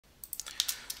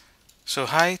So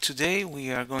hi, today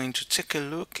we are going to take a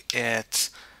look at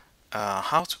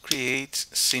how to create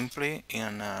simply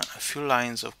in a few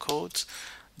lines of code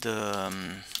a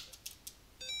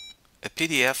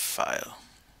PDF file,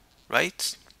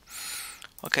 right?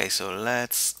 Okay, so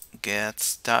let's get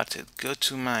started. Go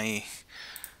to my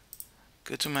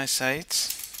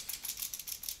site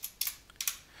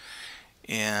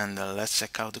and let's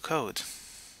check out the code.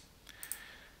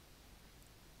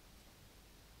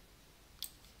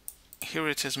 Here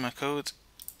it is my code,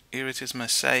 here it is my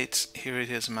site, here it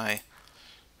is my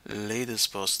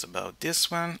latest post about this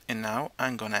one, and now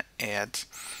I'm gonna add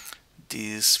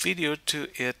this video to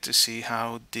it to see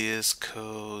how this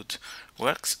code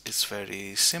works. It's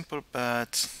very simple,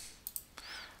 but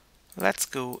let's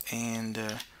go and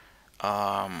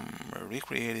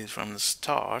recreate it from the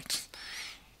start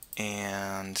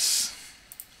and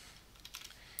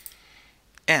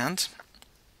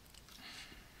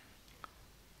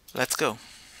let's go.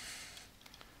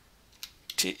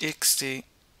 Txt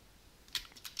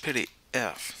pdf.py.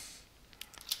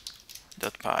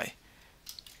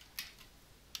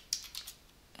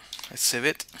 Let's save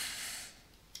it,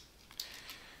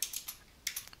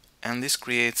 and this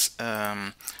creates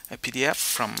a PDF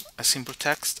from a simple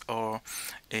text or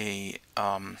a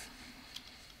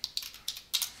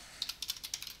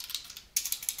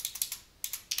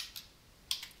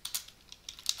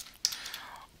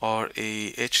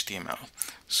HTML,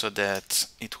 so that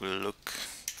it will look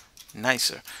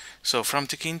nicer. So from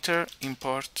Tkinter,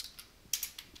 import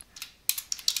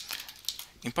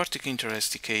Tkinter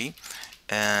SDK,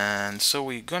 and so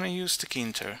we're gonna use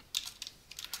Tkinter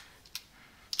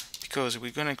because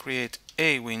we're gonna create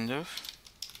a window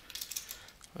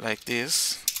like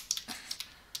this.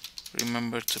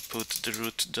 Remember to put the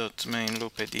root.main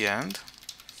loop at the end.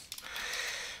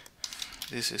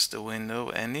 This is the window,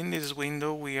 and in this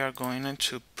window we are going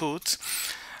to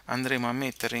andremo a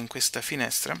mettere in questa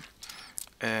finestra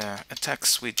a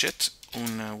text widget,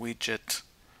 un widget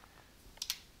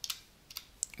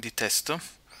di testo.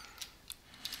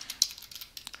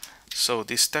 So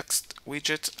this text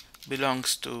widget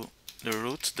belongs to the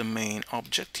root, the main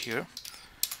object here.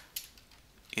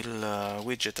 Il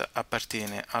widget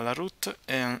appartiene alla root,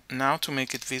 and now to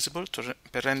make it visible,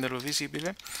 per renderlo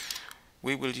visibile,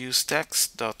 we will use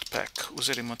text.pack.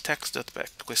 Useremo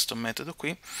text.pack, questo metodo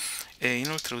qui, e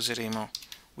inoltre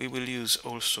we will use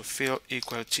also fill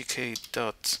equal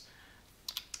tk.both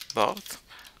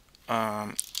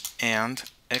and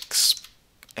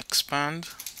expand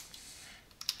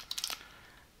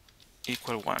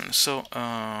equal 1. So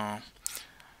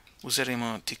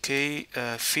useremo tk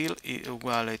fill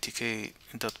uguale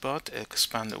tk.both,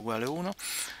 expand uguale 1,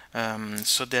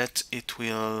 so that it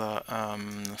will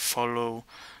follow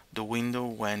the window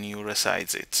when you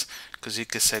resize it, così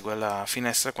che segua la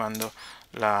finestra quando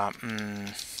la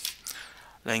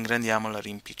ingrandiamo, la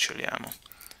rimpiccioliamo.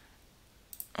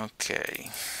 Ok,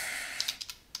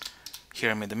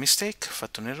 here I made a mistake, ho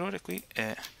fatto un errore qui,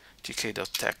 è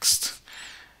tk.text.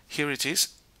 Here it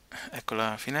is, ecco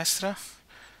la finestra,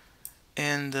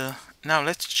 and now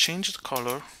let's change the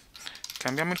color.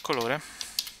 Cambiamo il colore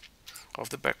of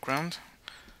the background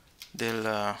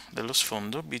dello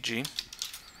sfondo BG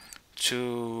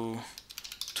to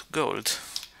gold,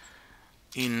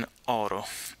 in oro,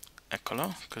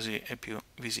 eccolo, così è più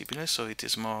visibile, so it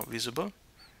is more visible.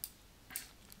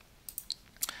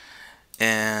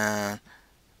 And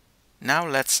now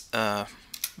let's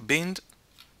bind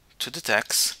to the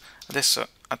text. Adesso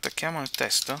attacchiamo al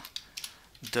testo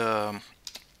the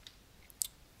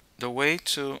way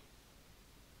to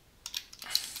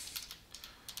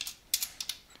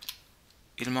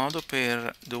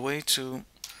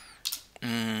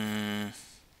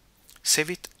save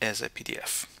it as a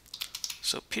PDF.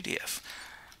 So PDF,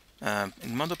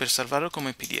 il modo per salvarlo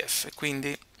come PDF, e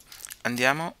quindi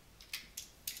andiamo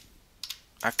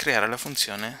a creare la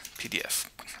funzione PDF.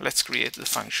 Let's create the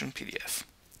function PDF.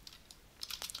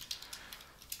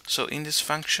 So in this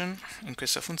function, in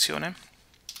questa funzione,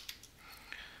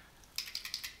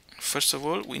 first of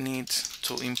all we need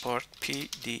to import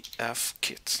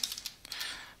pdfkit.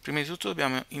 Prima di tutto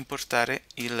dobbiamo importare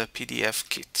il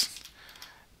pdfkit.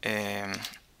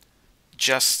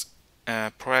 Just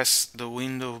press the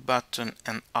Windows button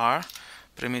and R,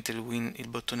 premete il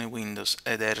bottone Windows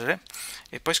ed R,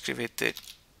 e poi scrivete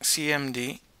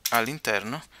cmd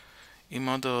all'interno, in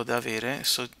modo da avere,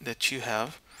 so that you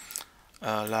have,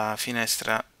 la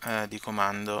finestra di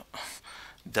comando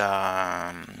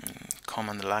da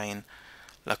command line,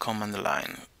 la command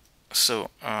line. So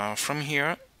from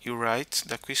here you write,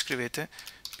 da qui scrivete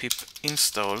pip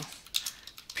install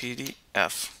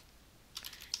pdf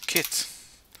kit,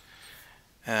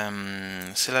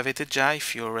 Se l'avete già,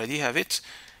 if you already have it,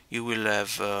 you will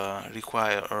have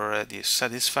require already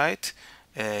satisfied,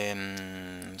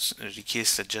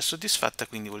 richiesta già soddisfatta,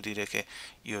 quindi vuol dire che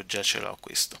io già ce l'ho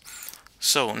questo.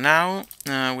 So now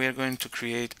we are going to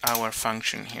create our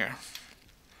function here.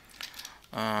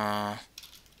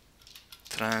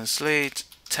 Translate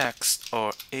text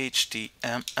or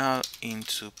HTML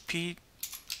into a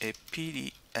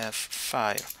PDF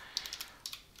file.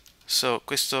 So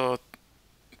questo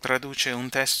traduce un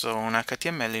testo o un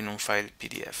HTML in un file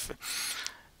PDF.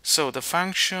 So the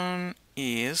function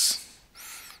is,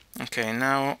 okay,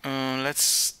 now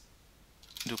let's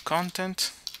do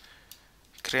content.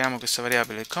 Creiamo questa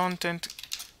variabile content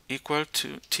equal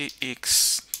to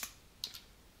tx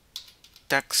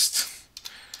text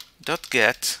dot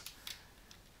get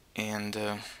and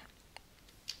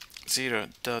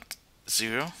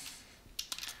 0.0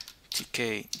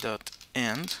 tk dot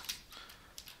end,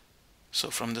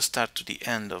 so from the start to the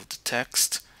end of the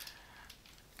text.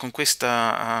 Con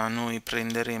questa noi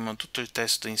prenderemo tutto il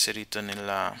testo inserito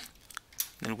nel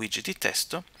widget di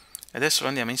testo e adesso lo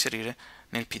andiamo a inserire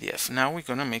nel PDF. Now we're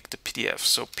gonna make the PDF.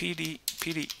 So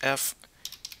PDF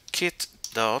kit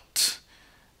dot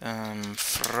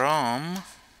from,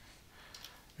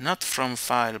 not from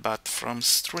file but from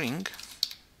string,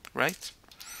 right?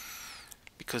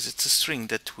 Because it's a string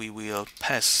that we will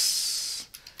pass.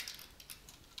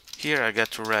 Here I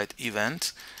got to write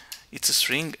event. It's a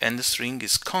string and the string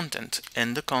is content,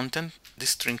 and the content, the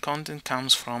string content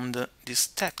comes from this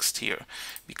text here,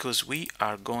 because we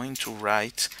are going to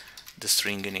write the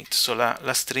string in it. So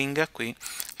la stringa qui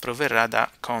proverrà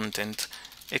da content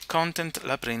e content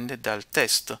la prende dal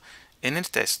testo e nel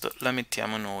testo la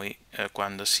mettiamo noi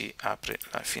quando si apre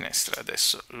la finestra.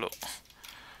 Adesso lo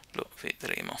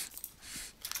vedremo.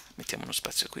 Mettiamo uno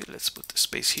spazio qui, let's put a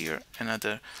space here,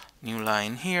 another new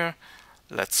line here.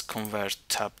 Let's convert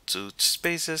tab to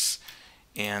spaces,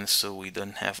 and so we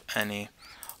don't have any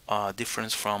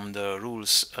difference from the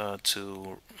rules of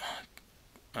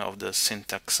the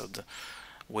syntax of the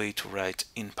way to write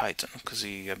in Python,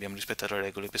 così abbiamo rispettato le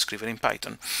regole per scrivere in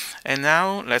Python. And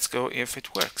now let's go if it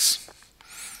works.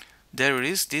 There it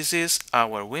is. This is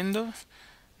our window.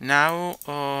 Now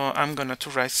I'm gonna to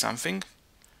write something.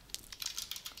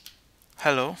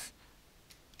 Hello.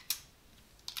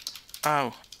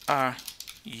 How are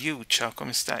you? Ciao,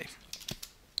 come stai?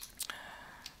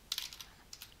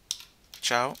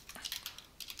 Ciao,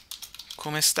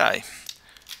 come stai?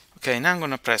 Okay, now I'm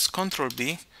gonna press Ctrl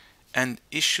B and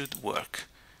it should work.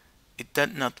 It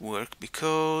did not work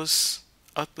because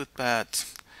output bad.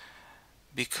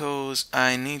 Because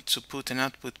I need to put an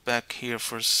output back here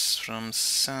from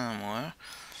somewhere.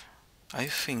 I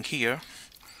think here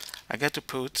I got to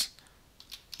put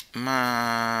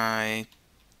my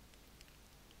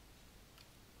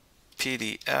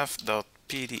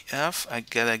PDF. I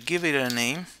gotta give it a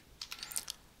name.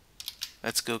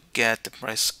 Let's go get the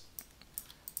press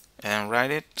and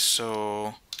write it.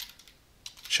 So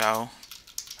ciao,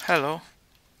 hello,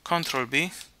 Ctrl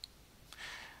B.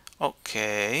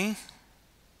 Okay,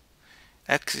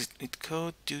 exit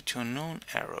code due to unknown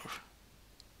error.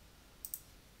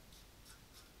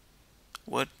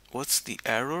 What's the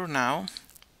error now?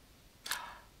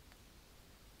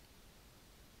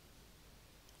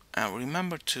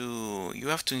 Remember you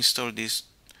have to install this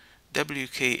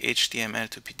wk-html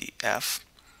to PDF.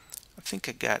 I think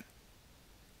I got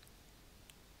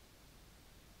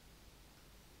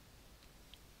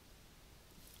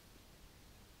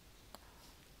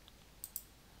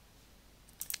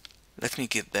let me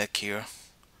get back here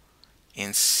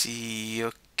and see.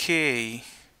 Okay,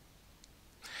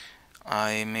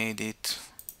 I made it.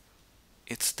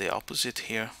 It's the opposite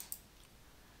here.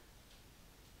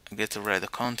 I get to write the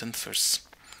content first.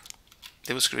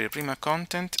 Devo scrivere prima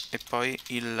content e poi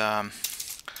il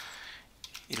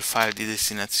file di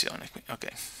destinazione.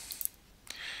 Ok.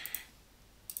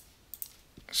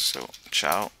 So,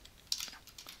 ciao.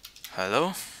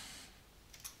 Hello.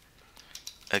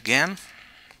 Again.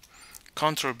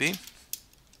 Ctrl B.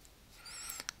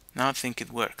 Now I think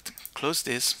it worked. Close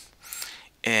this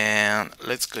and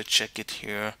let's go check it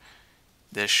here.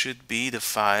 There should be the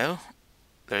file.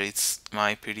 There it's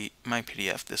my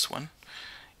PDF, this one.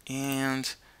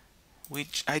 And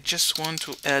I just want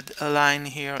to add a line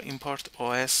here, import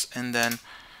OS and then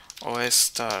OS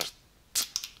start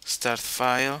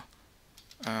file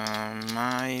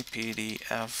my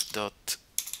PDF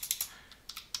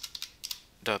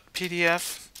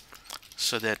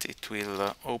so that it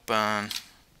will open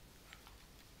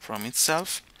from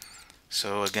itself.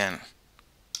 So again,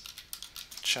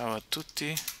 ciao a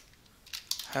tutti,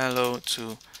 hello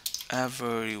to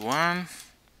everyone.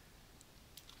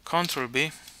 Control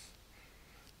B.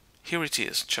 Here it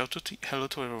is. Ciao tutti, hello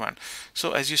to everyone.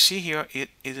 So as you see here, it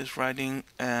is writing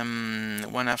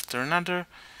one after another.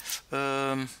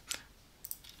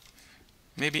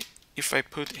 Maybe if I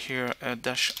put here a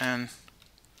 -n,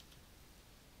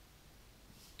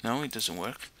 no, it doesn't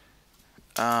work.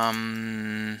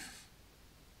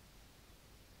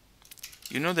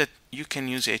 You know that you can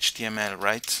use HTML,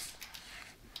 right?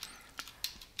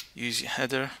 Use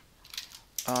header,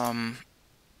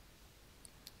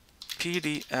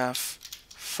 PDF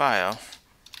file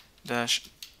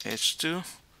 -h2.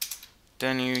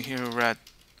 Then you here write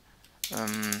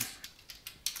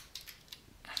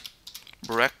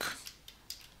break.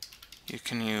 You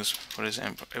can use, for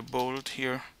example, a bold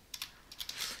here.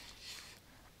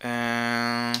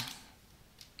 And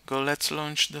go, let's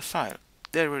launch the file.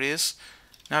 There it is.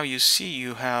 Now you see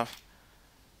you have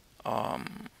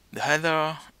the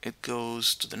header. It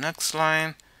goes to the next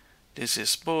line. This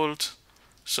is bold.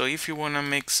 So if you want to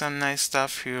make some nice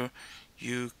stuff here,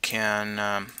 you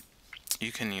can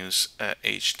use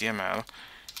HTML.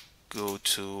 Go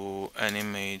to an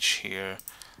image here.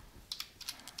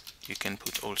 You can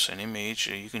put also an image.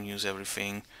 You can use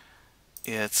everything.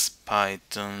 It's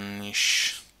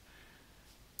Pythonish.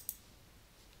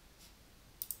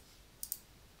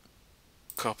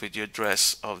 Copy the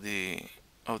address of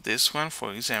this one,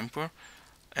 for example,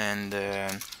 and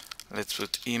let's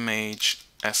put image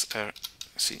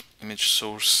src, image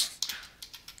source.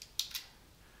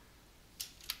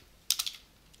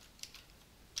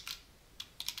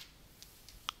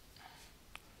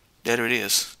 There it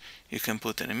is. You can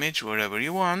put an image wherever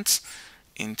you want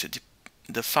into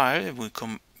the file. It will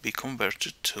be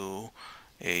converted to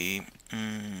a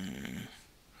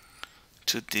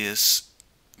to this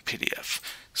PDF.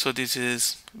 So this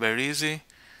is very easy,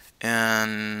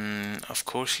 and of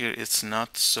course here it's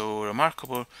not so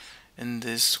remarkable in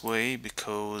this way,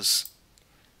 because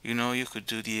you know you could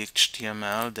do the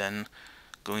HTML, then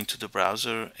go into the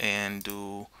browser and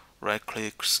do right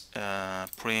clicks,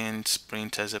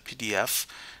 print as a PDF.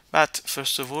 But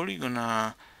first of all, you're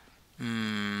gonna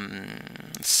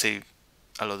save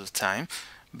a lot of time.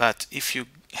 But if you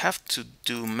have to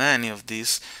do many of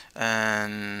these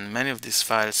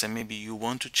files, and maybe you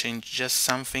want to change just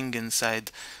something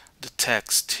inside the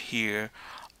text here,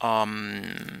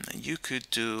 you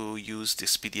could use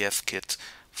this PDF kit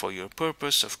for your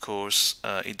purpose. Of course,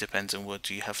 it depends on what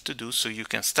you have to do. So you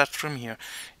can start from here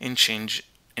and change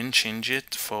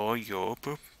it for your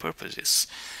purposes.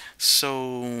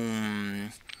 So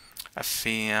I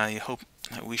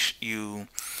wish you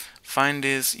find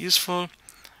this useful.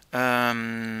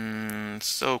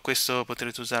 So questo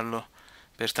potrete usarlo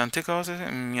per tante cose.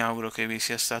 Mi auguro che vi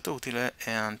sia stato utile,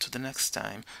 and to the next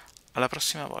time. Alla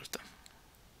prossima volta.